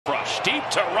Rush deep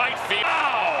to right field.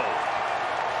 Wow!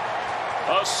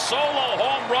 A solo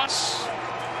home run.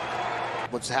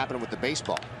 What's happening with the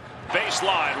baseball?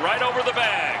 Baseline right over the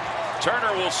bag.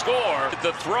 Turner will score.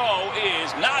 The throw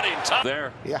is not in time.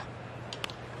 There. Yeah.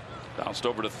 Bounced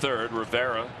over to third.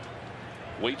 Rivera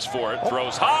waits for it.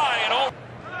 Throws high and over.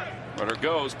 Runner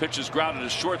goes. Pitches grounded to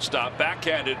shortstop.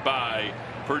 Backhanded by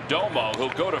Perdomo. He'll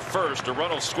go to first. A run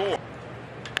will score.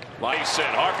 Like he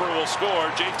said, Harper will score.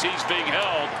 JT's being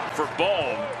held for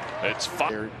Bohm. It's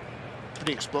fire.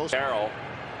 Pretty explosive. Carroll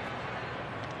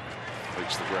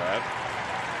makes the grab.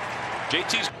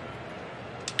 JT's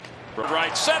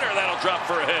right center. That'll drop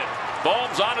for a hit.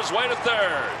 Bohm's on his way to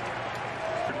third.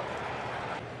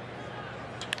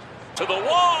 To the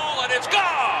wall, and it's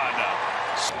gone.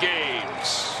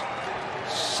 Games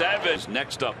 7.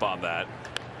 Next up on that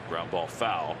ground ball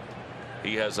foul.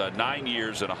 He has 9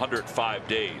 years and 105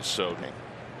 days. So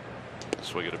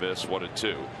swing and a miss.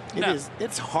 1-2.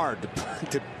 It's hard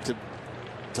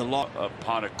to log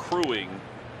upon accruing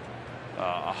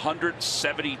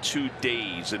 172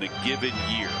 days in a given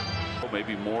year.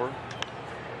 Maybe more.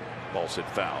 Ball's hit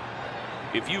foul.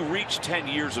 If you reach 10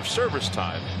 years of service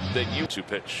time, then you to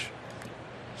pitch.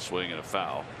 Swing and a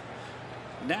foul.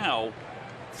 Now,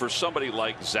 for somebody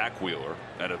like Zach Wheeler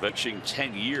and eventually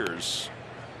 10 years,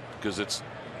 because it's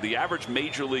the average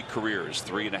major league career is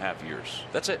 3.5 years.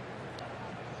 That's it.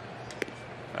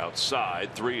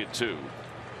 Outside 3-2.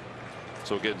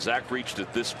 So again, Zach reached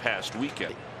it this past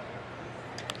weekend.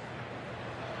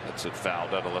 That's it,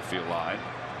 fouled out of left field line.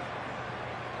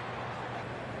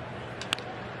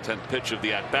 10th pitch of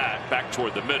the at bat, back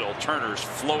toward the middle. Turner's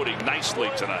floating nicely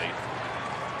tonight.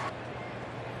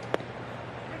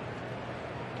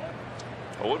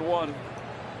 0-1.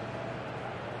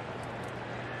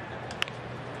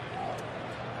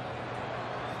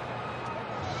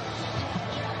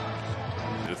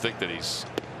 To think that he's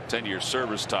 10-year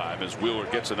service time as Wheeler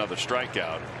gets another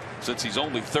strikeout since he's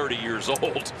only 30 years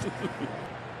old.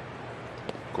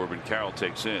 Corbin Carroll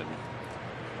takes in.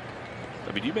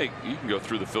 I mean, you can go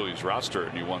through the Phillies roster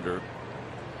and you wonder.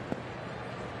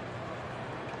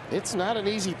 It's not an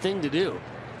easy thing to do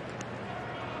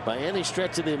by any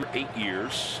stretch of the 8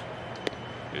 years.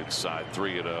 Inside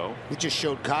 3-0. We just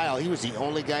showed Kyle he was the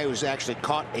only guy who's actually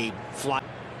caught a fly.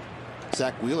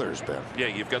 Zach Wheeler's been. Yeah,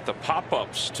 you've got the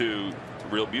pop-ups to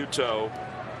Real Muto.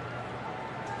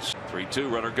 3-2,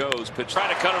 runner goes. Pitch trying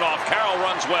to cut it off. Carroll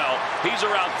runs well. He's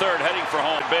around third, heading for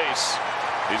home base.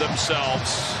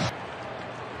 Themselves.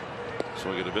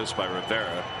 Swing and a miss by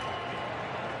Rivera.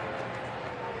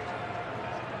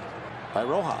 By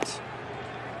Rojas.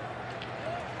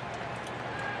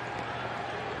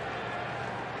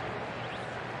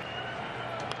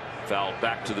 Foul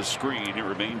back to the screen. It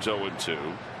remains 0-2.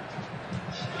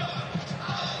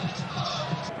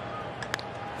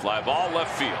 Fly ball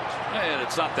left field. And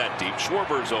it's not that deep.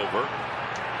 Schwarber's over.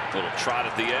 Little trot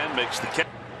at the end makes the catch.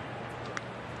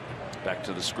 Back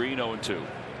to the screen. 0-2.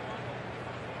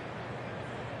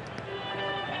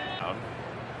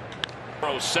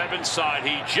 Throw 7 side.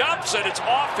 He jumps and it's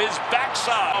off his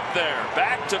backside. Up there.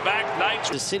 Back-to-back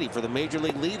nights. The city for the major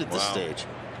league lead at this stage.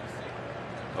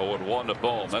 0-1 to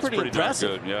Bohm. That's pretty darn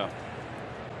good. Yeah.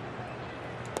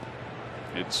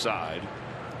 Inside.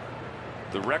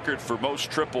 The record for most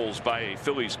triples by a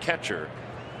Phillies catcher.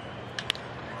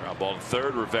 Ground ball to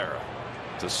third. Rivera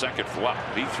to second. Wow,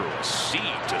 he threw a seed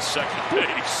to second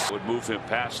base. Would move him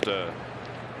past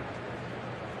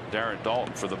Darren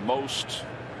Dalton for the most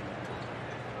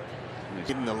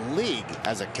in the league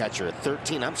as a catcher at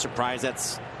 13. I'm surprised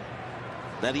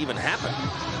that even happened.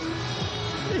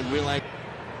 I didn't realize.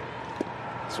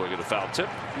 Swing at a foul tip,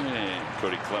 and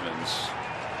Cody Clemens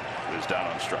is down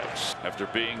on strikes after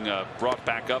being brought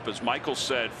back up, as Michael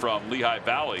said, from Lehigh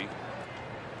Valley.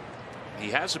 He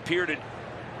has appeared in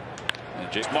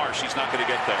Jace Marsh. He's not going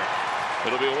to get there.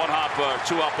 It'll be a 1-hop,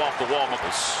 2-hop off the wall.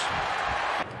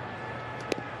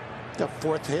 The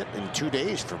 4th hit in 2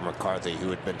 days for McCarthy, who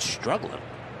had been struggling.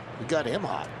 We got him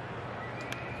hot.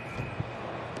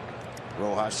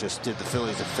 Rojas just did the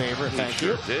Phillies a favor. Thank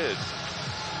you. Did.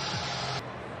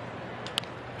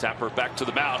 Tapper back to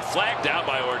the mound. Flagged down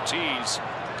by Ortiz,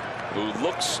 who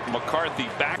looks McCarthy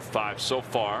back. 5 so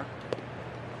far.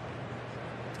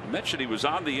 I mentioned he was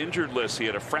on the injured list. He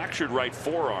had a fractured right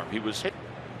forearm. He was hit.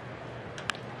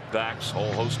 Backs,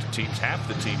 whole host of teams, half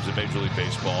the teams in Major League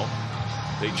Baseball.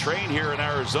 They train here in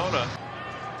Arizona.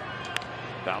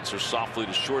 Bouncer softly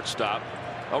to shortstop.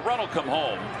 A run will come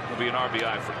home. It'll be an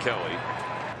RBI for Kelly.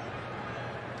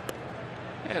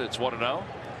 And it's 1-0.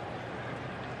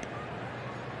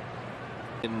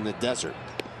 In the desert,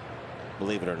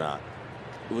 believe it or not.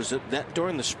 was that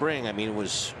during the spring. I mean, it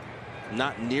was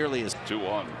not nearly as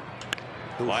 2-1.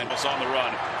 Linus on the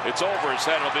run. It's over his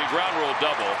head. It'll be ground rule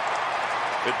double.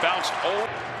 It bounced over.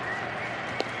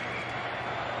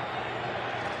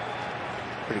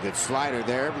 Pretty good slider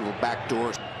there. A little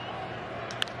backdoor.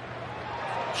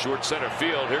 Short center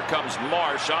field. Here comes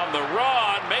Marsh on the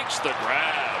run. Makes the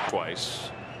grab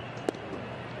twice.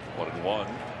 1-1.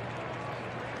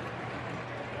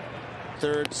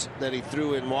 Thirds that he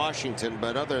threw in Washington,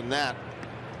 but other than that,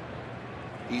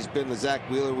 he's been the Zach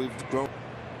Wheeler we've grown.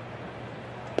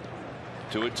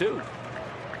 2-2.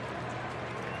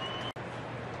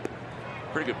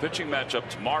 Pretty good pitching matchup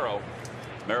tomorrow.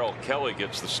 Merrill Kelly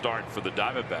gets the start for the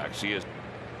Diamondbacks. He is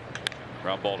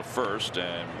ground ball to first,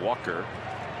 and Walker.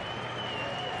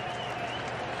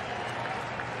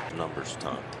 Numbers,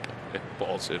 Tom.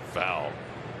 Ball's hit foul,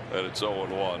 and it's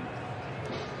 0-1.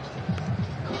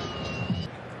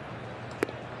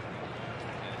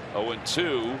 Oh,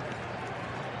 2.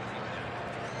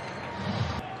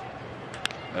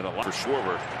 And a lot for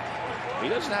Schwarber. He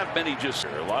doesn't have many just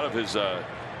a lot of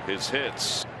his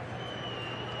hits.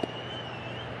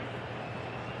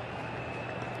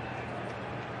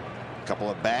 Couple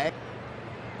of bag.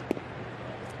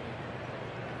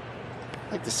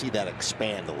 I'd like to see that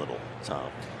expand a little,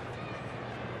 Tom.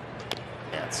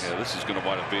 Yeah, this is going to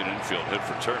wind up being an infield hit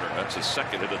for Turner. That's his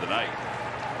second hit of the night.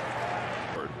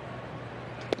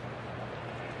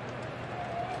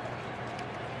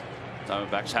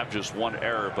 Diamondbacks have just one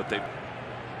error, but they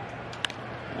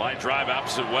line drive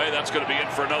opposite way. That's going to be in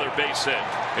for another base hit.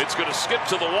 It's going to skip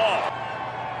to the wall.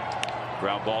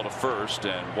 Ground ball to first,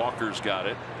 and Walker's got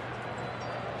it.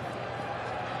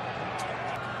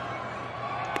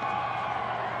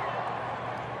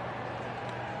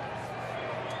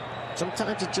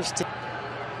 Sometimes it just.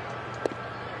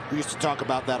 We used to talk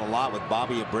about that a lot with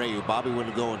Bobby Abreu. Bobby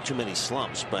wouldn't go in too many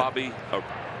slumps, but Bobby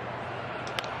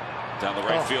down the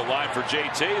right field line for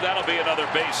JT. That'll be another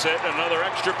base hit, another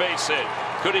extra base hit.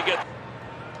 Could he get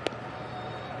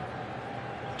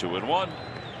 2-1?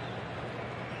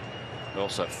 We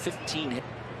also have 15 hits.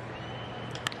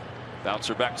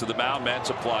 Bouncer back to the mound.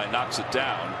 Mantiply knocks it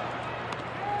down.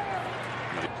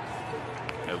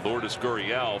 And Lourdes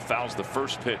Gurriel fouls the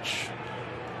first pitch.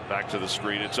 Back to the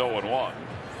screen. It's 0-1.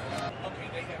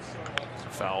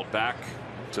 Fouled back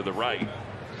to the right.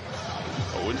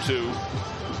 0-2.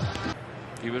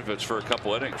 Even if it's for a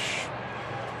couple innings.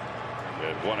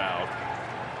 And 1 out.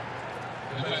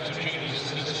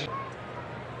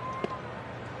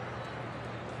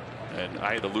 And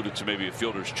I had alluded to maybe a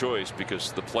fielder's choice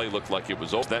because the play looked like it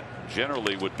was over. That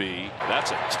generally would be.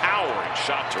 That's a towering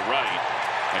shot to right.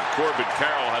 And Corbin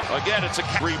Carroll has, again, it's a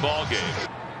 3-ball game.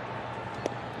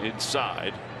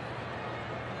 Inside.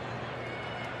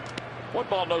 1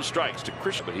 ball, no strikes to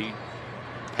Chris, but he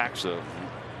packs a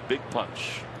big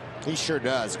punch. He sure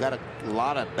does. Got a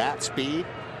lot of bat speed.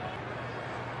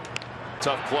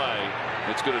 Tough play.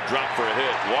 It's going to drop for a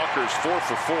hit. Walker's 4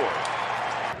 for 4.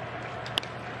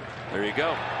 There you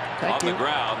go. Thank On you. the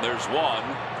ground, there's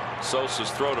 1. Sosa's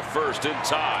throw to first in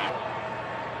time.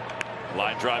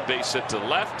 Line drive base hit to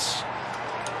left.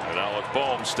 And Alec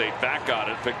Bohm stayed back on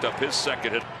it, picked up his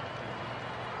second hit.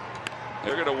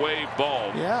 They're going to wave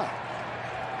Bohm. Yeah.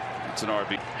 It's an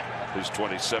RB. His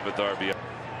 27th RBI.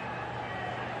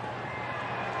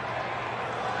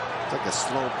 It's like a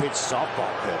slow pitch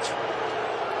softball pitch.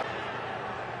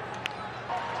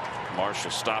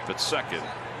 Marshall stop at second.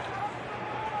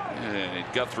 And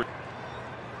Guthrie.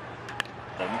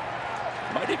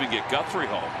 Might even get Guthrie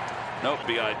home. Nope,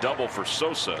 BI double for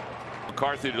Sosa.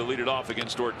 McCarthy to lead it off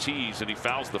against Ortiz, and he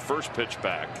fouls the first pitch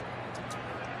back.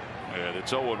 And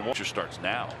it's 0-1. Just starts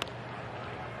now.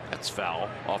 That's foul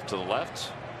off to the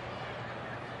left.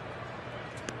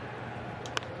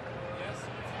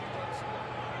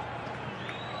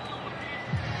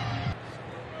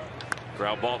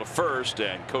 Ground ball to first,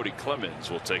 and Cody Clemens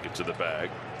will take it to the bag.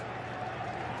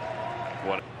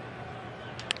 One.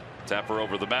 Tapper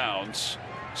over the mounds.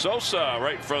 Sosa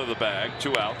right in front of the bag.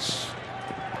 2 outs.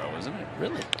 Oh, isn't it?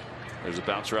 Really? There's a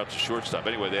bouncer out to shortstop.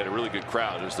 Anyway, they had a really good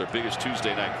crowd. It was their biggest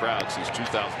Tuesday night crowd since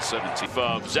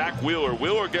 2017. Zach Wheeler.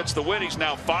 Wheeler gets the win. He's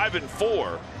now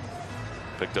 5-4.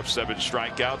 Picked up 7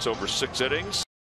 strikeouts over 6 innings.